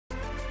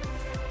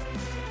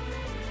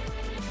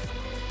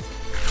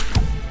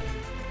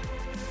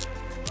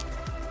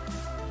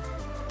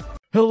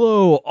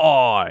Hello,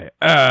 I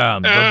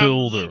am the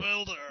Builder.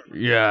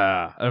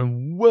 Yeah,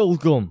 and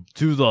welcome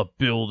to the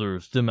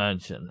Builder's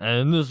Dimension.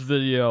 And in this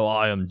video,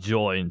 I am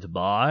joined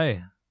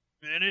by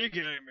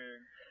VinnieGaming.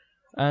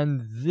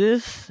 And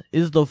this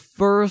is the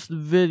first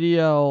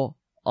video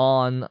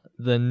on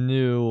the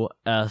new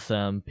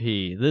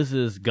SMP. This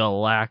is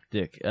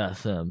Galactic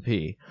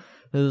SMP.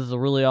 This is a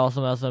really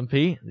awesome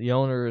SMP. The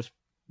owner is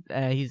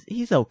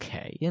he's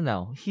okay, you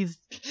know. He's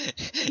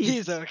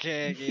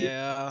okay,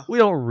 yeah. We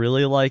don't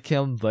really like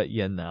him, but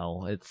you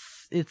know,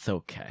 it's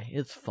okay.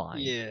 It's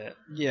fine. Yeah.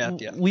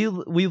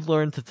 We've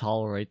learned to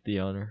tolerate the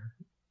owner.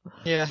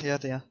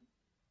 Yeah.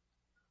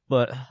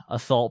 But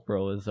Assault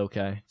Bro is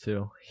okay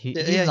too.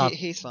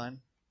 He's fine.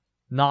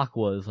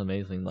 Nakwa is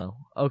amazing though.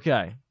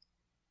 Okay.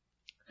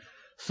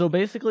 So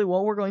basically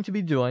what we're going to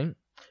be doing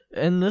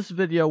in this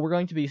video, we're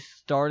going to be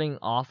starting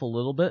off a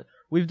little bit.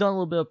 We've done a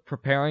little bit of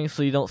preparing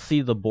so you don't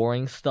see the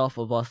boring stuff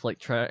of us like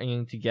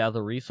trying to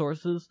gather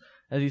resources.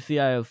 As you see,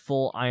 I have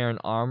full iron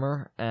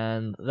armor,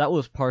 and that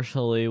was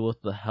partially with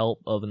the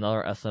help of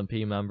another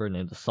SMP member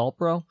named Assault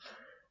Bro.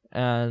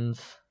 And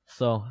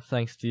so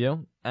thanks to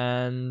you.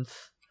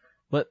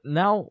 But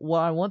now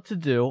what I want to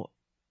do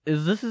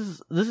is this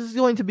is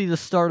going to be the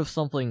start of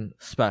something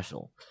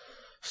special.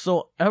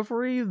 So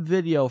every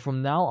video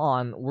from now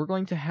on, we're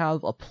going to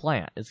have a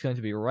plant. It's going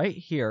to be right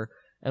here,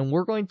 and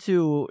we're going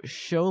to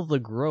show the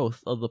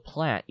growth of the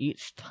plant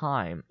each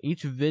time.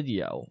 Each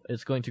video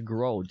is going to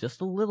grow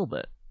just a little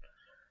bit.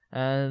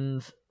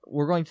 And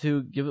we're going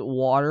to give it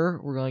water,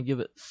 we're going to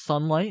give it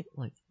sunlight,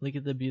 like look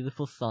at the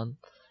beautiful sun.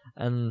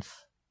 And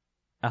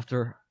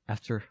after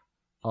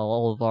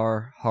all of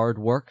our hard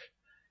work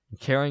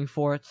and caring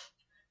for it,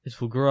 it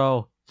will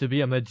grow to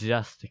be a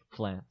majestic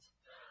plant.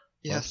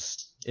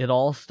 Yes. But it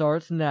all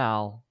starts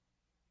now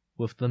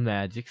with the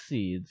magic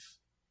seeds.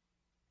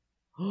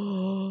 I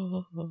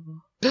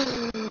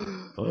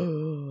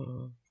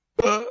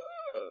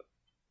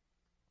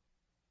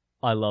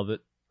love it.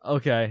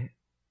 Okay.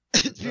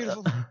 It's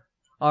beautiful.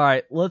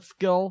 Alright, let's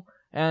go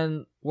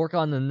and work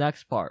on the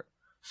next part.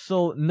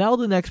 So now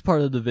the next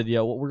part of the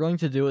video, what we're going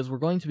to do is we're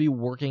going to be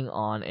working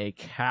on a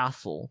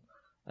castle.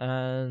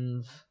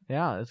 And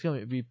yeah, it's going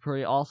to be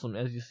pretty awesome.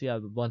 As you see, I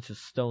have a bunch of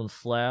stone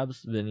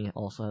slabs. Vinny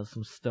also has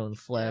some stone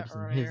slabs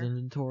in his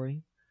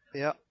inventory.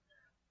 Yep.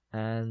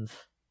 And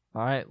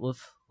alright,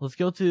 let's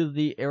go to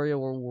the area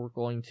where we're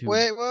going to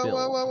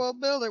Whoa,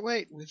 Builder,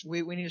 wait.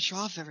 We need to show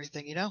off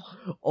everything, you know?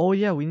 Oh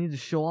yeah, we need to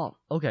show off.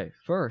 Okay,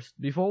 first,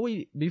 before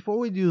we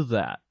do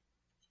that,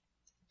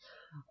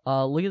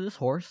 look at this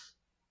horse.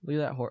 Look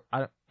at that horse.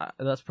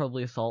 That's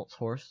probably Assault's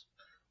horse.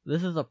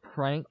 This is a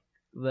prank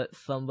that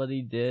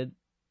somebody did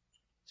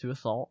to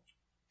Assault.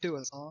 To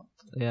Assault.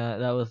 Yeah,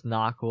 that was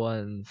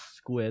Nakwa and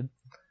Squid.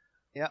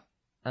 Yep.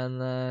 And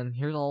then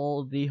here's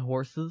all the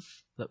horses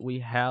that we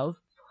have.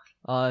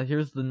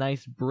 Here's the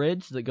nice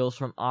bridge that goes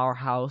from our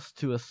house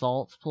to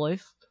Assault's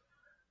place.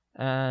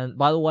 And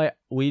by the way,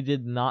 we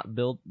did not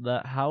build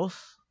that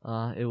house.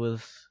 It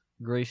was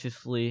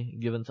graciously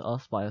given to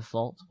us by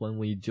Assault when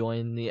we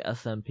joined the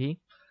SMP.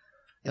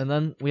 And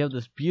then we have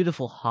this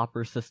beautiful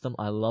hopper system.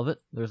 I love it.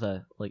 There's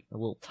a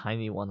little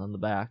tiny one on the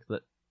back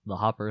that the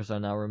hoppers are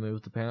now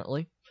removed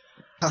apparently.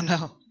 Oh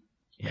no.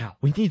 Yeah,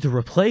 we need to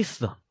replace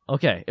them.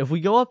 Okay, if we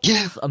go up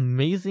these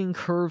amazing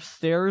curved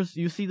stairs,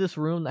 you see this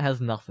room that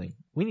has nothing.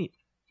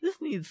 This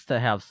needs to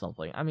have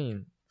something. I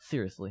mean,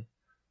 seriously.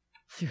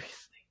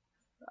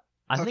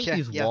 I think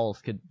these walls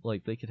could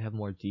they could have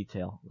more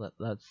detail.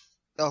 That's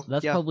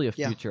probably a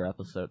future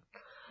episode.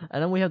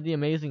 And then we have the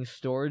amazing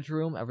storage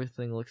room.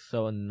 Everything looks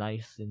so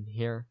nice in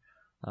here.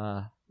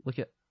 Look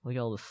at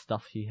all the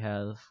stuff he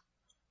has.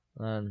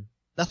 And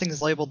nothing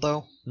is labeled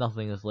though.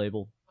 Nothing is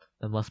labeled.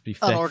 It must be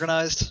fixed.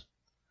 Unorganized.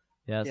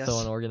 Yeah, it's so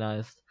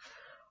unorganized.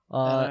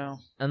 And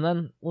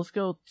then let's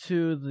go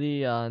to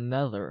the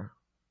Nether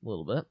a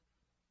little bit.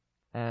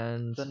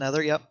 And the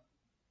Nether, yep.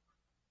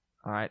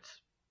 Alright.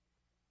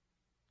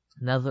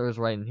 Nether is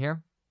right in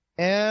here.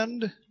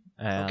 And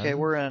okay,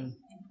 we're in.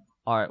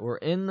 Alright, we're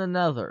in the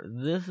Nether.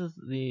 This is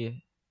the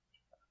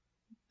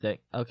thing.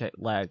 Okay,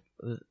 lag.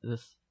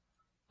 This.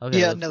 Okay.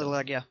 Yeah, Nether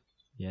lag, yeah.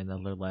 Yeah,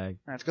 Nether lag. Alright,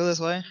 let's go this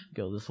way.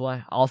 Go this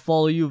way. I'll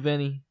follow you,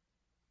 Vinny.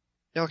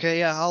 Okay,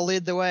 yeah, I'll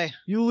lead the way.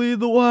 You lead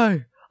the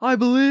way. I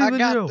believe in you.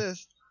 I got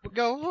this.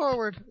 Go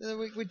forward.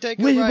 We take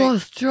it We right.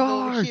 must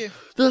charge.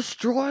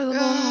 Destroy them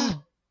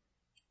all.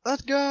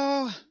 Let's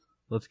go.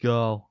 Let's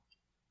go.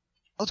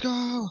 Let's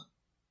go.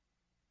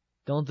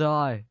 Don't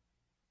die.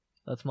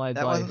 That's my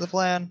advice. That wasn't the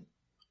plan.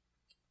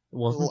 It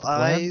wasn't the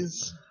plan?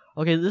 Eyes.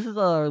 Okay, this is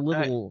our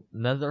little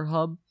Nether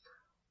hub.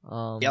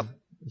 Yep.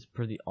 It's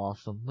pretty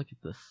awesome. Look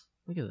at this.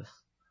 Look at this.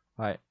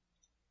 Alright.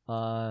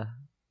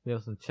 We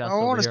have some chests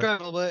over I want to here.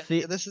 scramble, but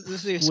See, this is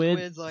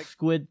Squid's like...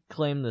 Squid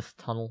claimed this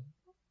tunnel,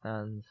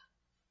 and...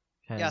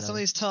 Yeah, some of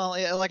these tunnels,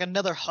 like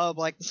another hub,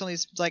 like some of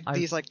these,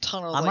 these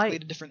tunnels,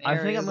 lead to different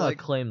areas. I think I'm gonna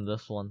claim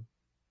this one.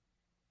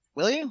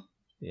 Will you?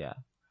 Yeah.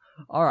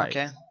 Alright.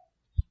 Okay.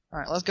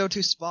 Alright, let's go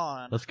to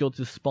spawn. Let's go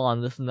to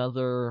spawn. This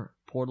Nether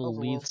portal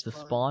leads to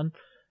spawn.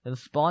 And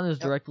spawn is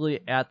directly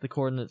at the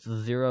coordinates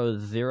 0,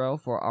 0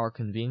 for our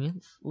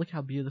convenience. Look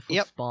how beautiful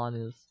spawn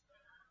is.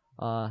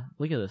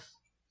 Look at this.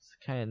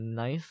 It's kind of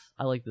nice.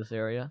 I like this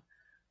area.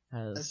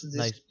 Has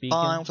nice beacon.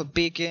 Spawn with a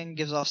beacon,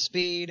 gives off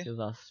speed. Gives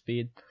off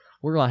speed.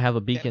 We're gonna have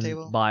a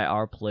beacon by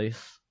our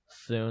place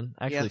soon.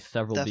 Actually,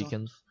 several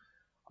beacons.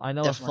 I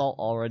know Assault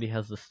already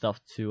has the stuff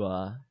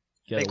to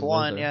get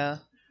one, yeah.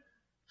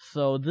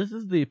 So this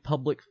is the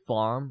public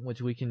farm,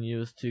 which we can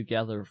use to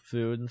gather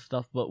food and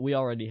stuff, but we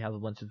already have a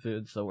bunch of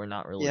food, so we're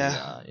not really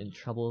in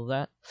trouble with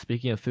that.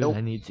 Speaking of food,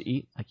 I need to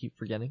eat. I keep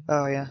forgetting.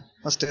 Oh, yeah.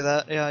 Let's do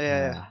that.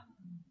 Yeah.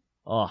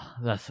 Oh,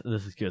 this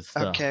is good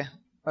stuff.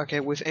 Okay,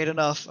 we've ate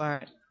enough.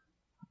 Alright.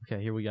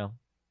 Okay, here we go.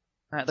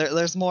 Alright,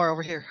 there's more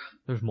over here.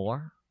 There's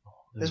more?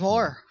 There's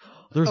more.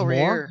 There's over more?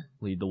 Here.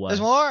 Lead the way.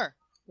 There's more!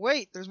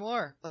 Wait, there's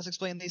more. Let's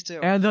explain these two.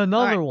 And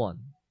another one.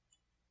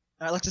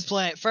 Alright, let's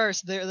explain it.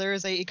 First, there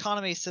is a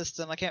economy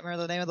system. I can't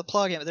remember the name of the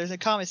plugin, but there's an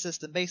economy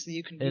system. Basically,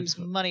 you can use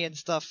money and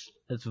stuff.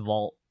 It's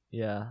Vault,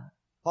 yeah.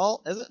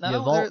 Vault? Is it? No, yeah,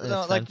 Vault and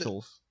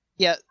Essentials.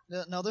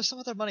 No, there's some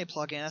other money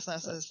plugin.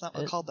 That's not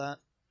called that.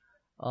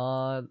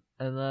 And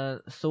then,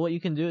 so what you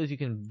can do is you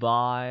can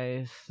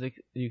buy 16.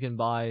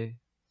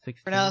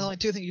 For now, there's only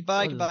two things you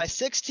buy. You can buy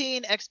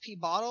 16 XP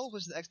bottles,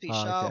 which is the XP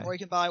shop, or you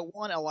can buy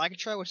one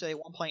Elytra, which is a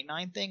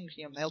 1.9 thing, which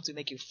helps you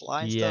make you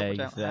fly and stuff, which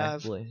I don't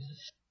have.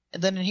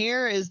 And then in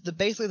here is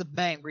basically the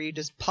bank, where you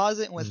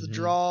deposit and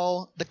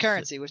withdraw the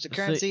currency, which the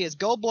currency is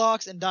gold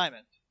blocks and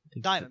diamond.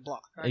 Diamond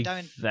block. Right?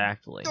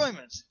 Exactly.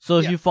 Diamonds. So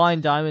if you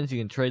find diamonds, you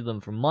can trade them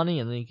for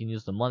money, and then you can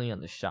use the money on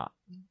the shop.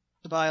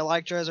 To buy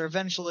Elytras, or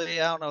eventually,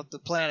 I don't know what the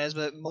plan is,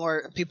 but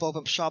more people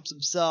open up shops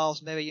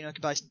themselves. Maybe, you can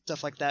buy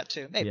stuff like that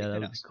too. Maybe. Yeah,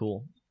 that would be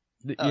cool.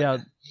 Yeah.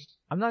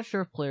 I'm not sure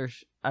if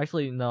players...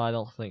 Actually, no, I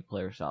don't think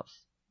player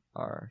shops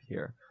are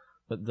here.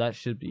 But that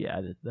should be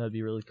added. That would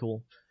be really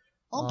cool.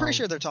 I'm pretty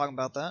sure they're talking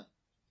about that.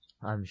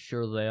 I'm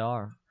sure they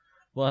are.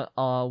 But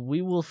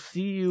we will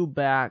see you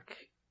back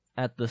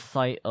at the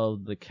site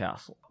of the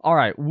castle.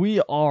 Alright, we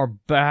are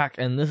back,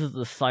 and this is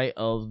the site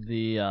of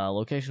the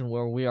location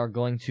where we are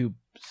going to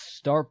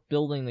start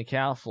building the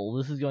castle.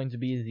 This is going to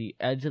be the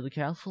edge of the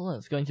castle, and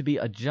it's going to be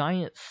a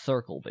giant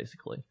circle,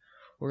 basically.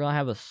 We're going to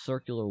have a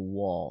circular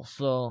wall.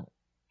 So,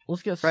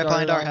 let's get started.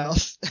 Right behind our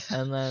house.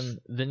 And then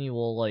Vinny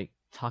will,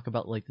 talk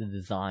about, the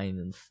design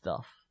and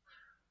stuff.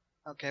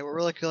 Okay, we're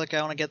really cool.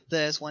 I want to get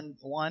this.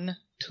 1,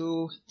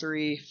 2,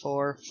 3,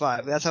 4,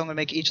 5. That's how I'm going to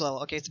make each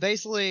level. Okay, so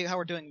basically how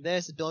we're doing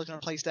this is Billy's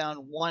going to place down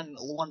one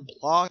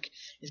block.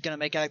 He's going to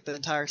make out the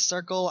entire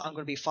circle. I'm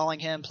going to be following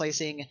him,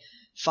 placing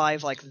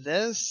 5 like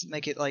this.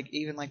 Make it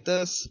even like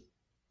this.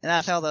 And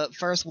that's how the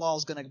first wall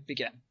is going to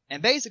begin.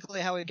 And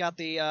basically how we got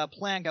the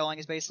plan going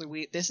is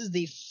basically this is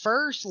the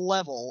first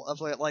level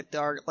of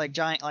our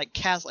giant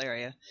castle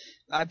area.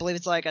 I believe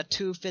it's like a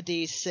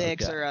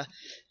 256 or a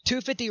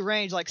 250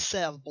 range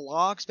set of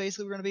blocks.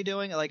 Basically we're going to be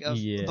doing of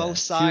both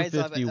sides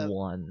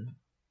 251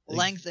 of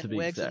length and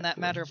width in that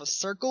matter of a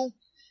circle.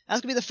 That's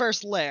going to be the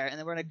first layer, and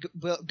then we're going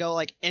to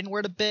go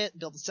inward a bit,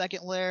 build the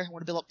second layer. We're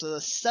going to build up to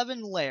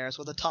 7 layers,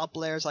 with the top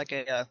layer is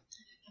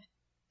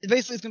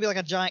basically it's going to be like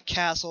a giant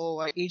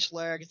castle. Each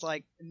layer gets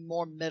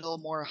more middle,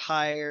 more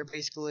higher,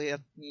 basically a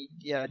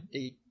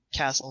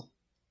castle.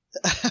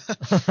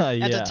 At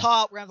the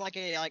top, we're going to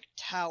have a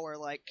tower,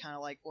 kind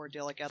of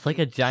ordeal. It's like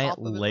a giant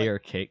layer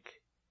cake.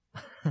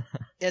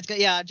 It's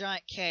a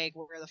giant cake.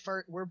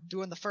 We're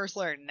doing the first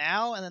layer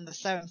now, and then the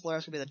 7th layer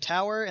is gonna be the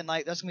tower, and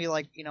that's gonna be a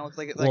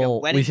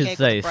wedding we should cake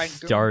say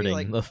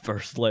starting the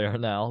first layer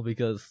now,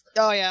 because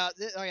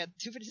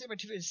 256 by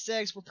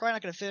 256. We're probably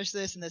not gonna finish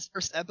this in this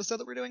first episode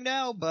that we're doing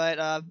now,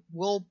 but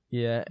we'll.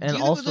 Yeah, and do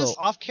you also think this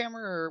off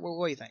camera, or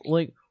what do you think?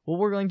 What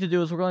we're going to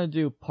do is we're going to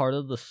do part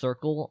of the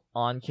circle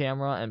on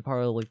camera and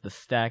part of the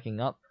stacking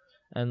up,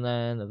 and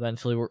then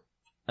eventually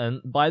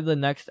And by the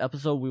next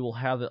episode, we will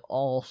have it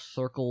all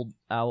circled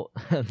out,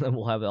 and then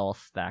we'll have it all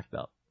stacked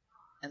up.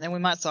 And then we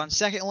might start on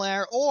second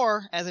layer,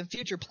 or, as in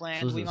future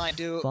plans, so we might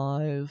do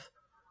 5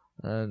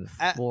 and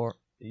 4.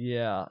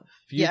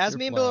 As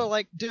me and Bill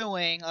are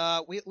doing,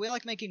 we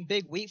like making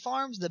big wheat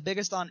farms, the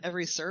biggest on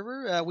every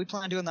server. We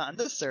plan on doing that on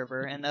this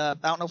server, and I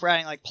don't know if we're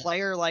adding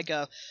player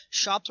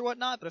shops or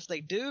whatnot, but if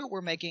they do,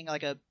 we're making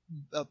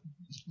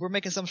we're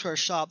making some sort of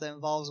shop that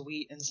involves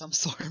wheat in some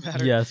sort of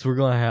matter. Yes, we're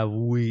gonna have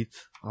wheat.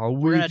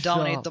 We're gonna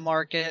dominate the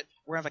market.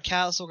 We're gonna have a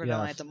castle. We're gonna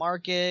dominate the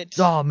market.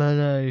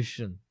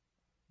 Domination.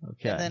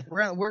 Okay. And then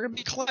we're gonna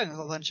be collabing with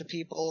a bunch of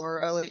people, or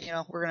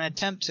we're gonna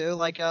attempt to.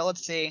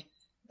 Let's see.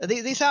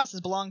 These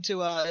houses belong to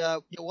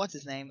what's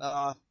his name?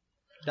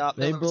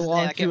 They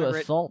belong to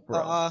Assault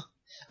Bro.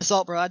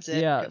 Assault Bro, that's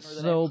it. Yeah.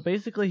 So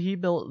basically, he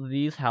built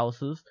these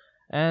houses,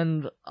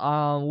 and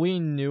we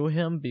knew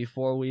him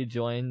before we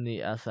joined the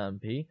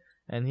SMP,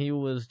 and he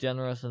was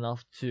generous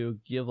enough to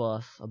give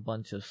us a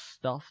bunch of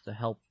stuff to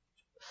help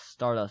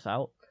start us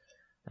out.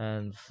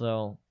 And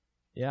so,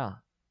 yeah,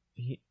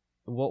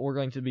 what we're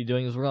going to be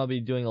doing is we're going to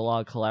be doing a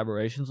lot of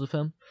collaborations with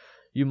him.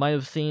 You might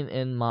have seen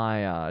in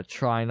my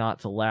Try Not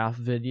to Laugh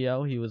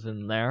video, he was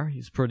in there.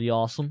 He's pretty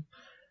awesome.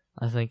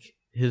 I think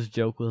his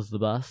joke was the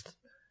best.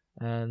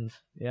 And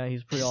yeah,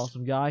 he's a pretty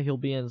awesome guy. He'll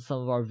be in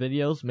some of our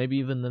videos, maybe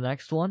even the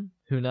next one.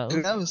 Who knows?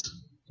 Who knows?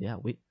 Yeah,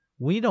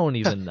 we don't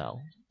even know.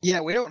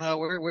 Yeah, we don't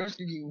know.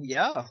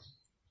 Yeah.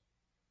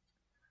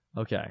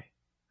 Okay.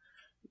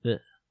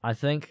 I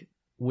think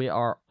we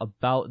are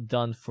about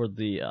done for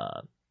the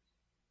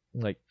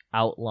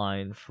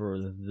outline for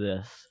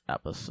this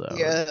episode.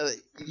 Yeah.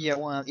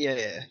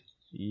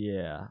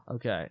 Yeah.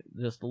 Okay.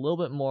 Just a little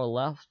bit more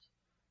left.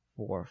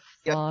 4,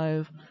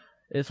 5. Yep.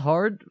 It's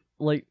hard.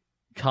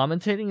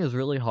 Commentating is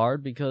really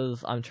hard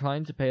because I'm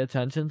trying to pay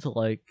attention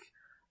to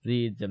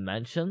the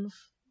dimensions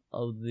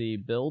of the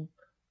build,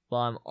 but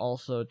I'm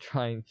also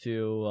trying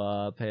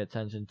to pay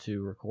attention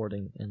to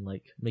recording and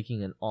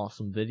making an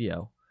awesome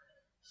video.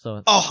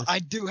 So I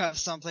do have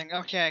something.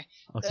 Okay.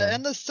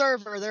 In the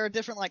server, there are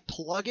different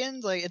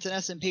plugins. It's an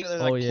SMP, but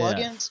there's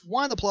plugins.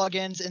 One of the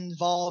plugins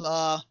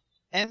involve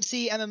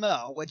MC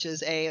MMO, which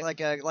is a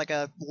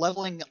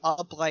leveling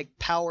up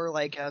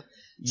power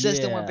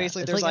system where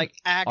basically there's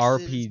axes,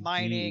 RPG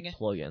mining,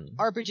 plugin.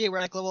 RPG where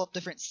level up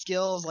different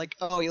skills.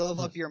 You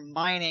level up your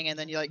mining and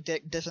then you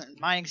different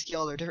mining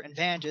skills or different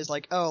advantages.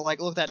 Look at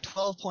that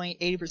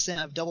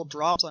 12.80% of double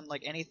drops on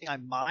anything I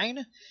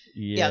mine.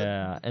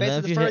 Yeah, and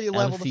then if you hit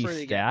MC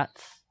stats,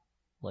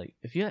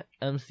 if you hit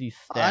MC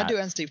stats, I do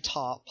MC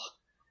top.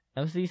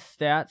 MC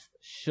stats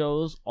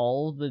shows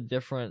all the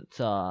different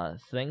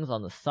things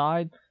on the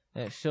side,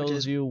 and it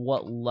shows you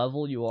what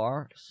level you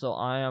are. So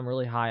I am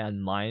really high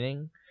on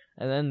mining,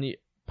 and then the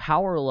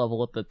power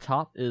level at the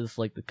top is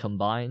the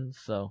combined.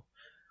 So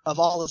of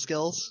all the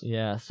skills.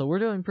 Yeah, so we're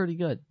doing pretty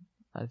good,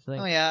 I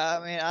think. Oh yeah,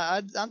 I mean,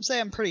 I'm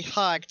saying I'm pretty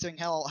high considering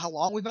how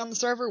long we've been on the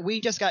server.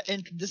 We just got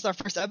in. This is our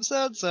first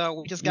episode, so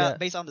we just got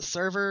based on the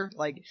server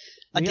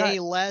a day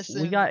less.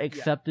 We got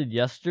accepted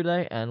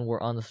yesterday, and we're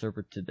on the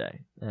server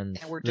today. And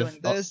we're doing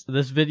this.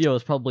 This video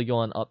is probably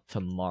going up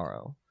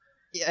tomorrow.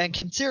 Yeah,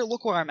 and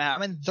look where I'm at.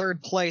 I'm in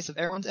 3rd place of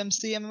everyone's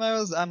MC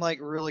MMOs. I'm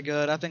really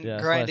good. I've been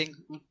grinding.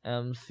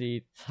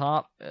 MC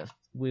top. If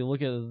we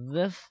look at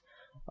this,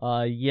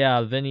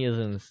 Vinny is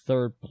in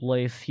 3rd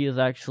place. He is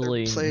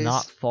actually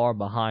not far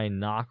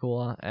behind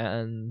Nakua,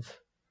 and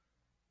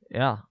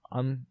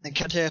I'm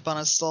catching up on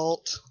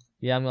Assault.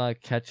 Yeah, I'm gonna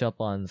catch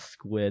up on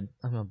Squid.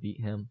 I'm gonna beat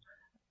him.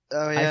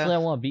 Oh yeah. Actually, I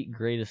want to beat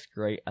Greatest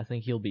Great. I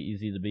think he'll be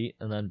easy to beat,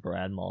 and then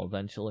Brad Mall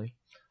eventually.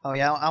 Oh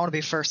yeah, I want to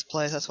be 1st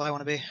place. That's what I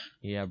want to be.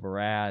 Yeah,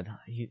 Brad.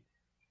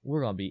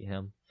 We're gonna beat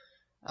him.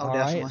 Oh,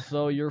 definitely. Alright,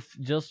 so you're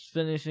just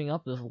finishing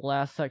up this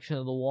last section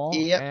of the wall.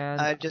 Yep, and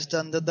I just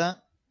did that.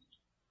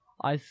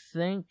 I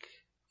think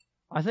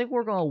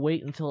we're gonna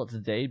wait until it's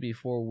day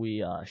before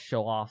we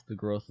show off the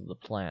growth of the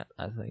plant.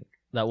 I think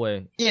that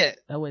way. Yeah.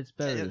 That way it's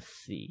better to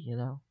see, you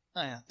know.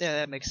 Oh yeah,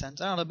 that makes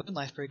sense. I don't know,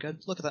 moonlight's pretty good.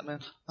 Look at that moon.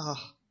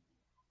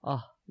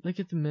 Oh, look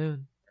at the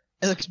moon.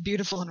 It looks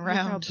beautiful and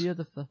round. Look how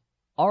beautiful.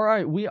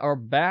 Alright, we are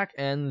back,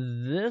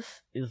 and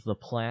this is the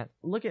plant.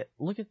 Look at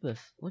this.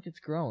 Look, it's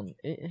grown.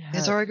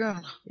 It's already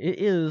grown. It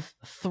is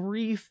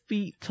 3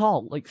 feet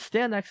tall.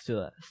 Stand next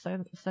to it.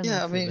 Stand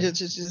yeah, I mean, it.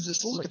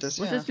 just look at this.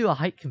 Let's just do a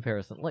height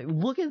comparison.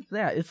 Look at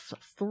that. It's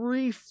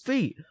 3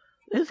 feet.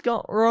 It's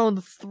got grown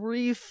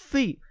 3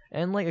 feet.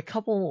 And a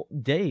couple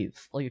days,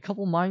 a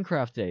couple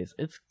Minecraft days.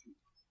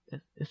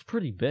 It's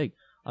pretty big.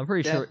 I'm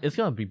pretty sure it's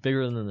gonna be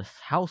bigger than this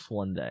house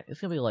one day.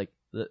 It's gonna be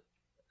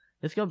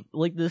it's gonna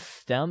this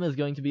stem is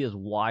going to be as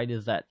wide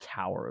as that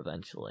tower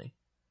eventually.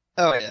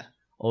 Oh yeah.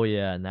 Oh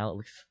yeah. Now it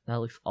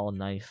looks all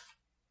nice.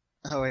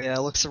 Oh yeah. It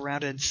looks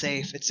surrounded and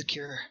safe. It's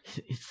secure.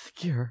 It's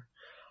secure.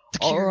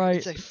 All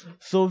right.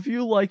 So if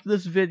you like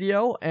this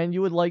video and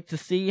you would like to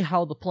see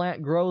how the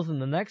plant grows in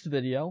the next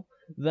video,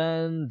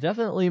 then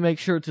definitely make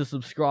sure to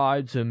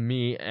subscribe to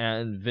me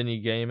and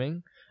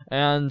VinnieGaming,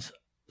 and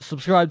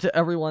subscribe to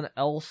everyone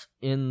else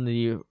in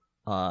the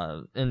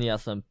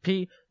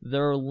SMP.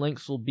 Their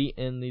links will be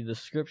in the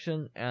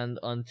description, and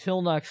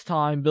until next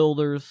time,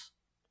 builders,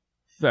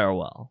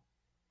 farewell.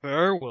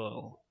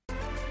 Farewell.